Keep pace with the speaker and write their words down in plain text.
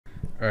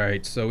All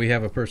right, so we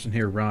have a person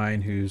here,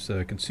 Ryan, who's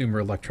a consumer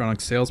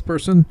electronics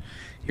salesperson.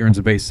 He earns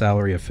a base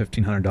salary of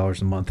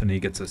 $1,500 a month, and he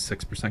gets a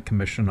 6%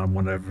 commission on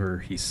whatever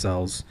he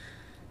sells.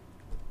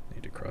 I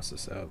need to cross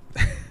this out.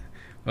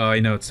 I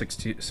know it's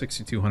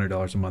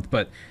 $6,200 a month,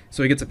 but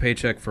so he gets a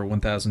paycheck for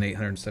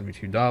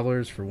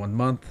 $1,872 for 1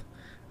 month.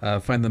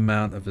 Find the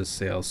amount of his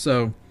sales.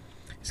 So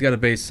he's got a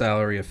base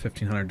salary of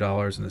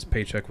 $1,500, and his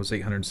paycheck was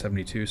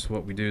 $872. So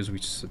what we do is we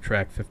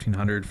subtract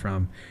 $1,500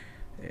 from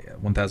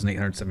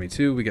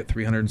 1,872. We get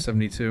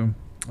 372,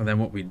 and then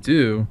what we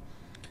do,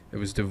 it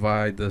was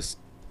divide this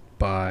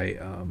by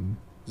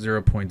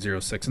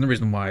 0.06. And the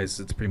reason why is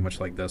it's pretty much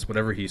like this: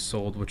 whatever he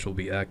sold, which will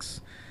be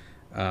X,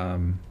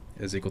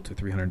 is equal to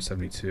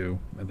 372,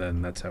 and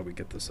then that's how we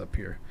get this up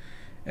here.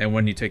 And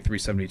when you take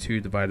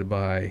 372 divided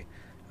by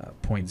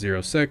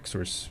 0.06,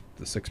 or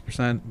the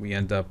 6%, we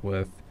end up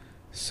with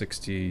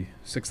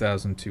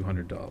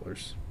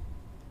 $66,200.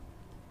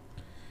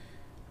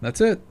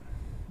 That's it.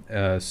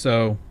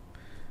 So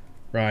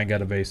Ryan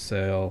got a base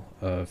sale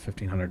of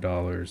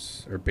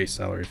 $1,500, or base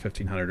salary of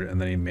 $1,500, and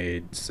then he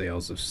made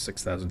sales of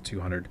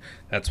 $6,200.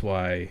 That's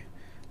why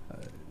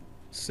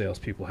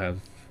salespeople have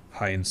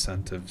high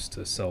incentives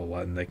to sell a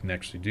lot, and they can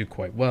actually do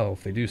quite well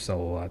if they do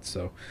sell a lot.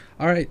 So,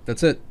 all right,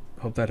 that's it.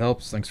 Hope that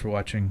helps. Thanks for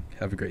watching.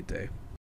 Have a great day.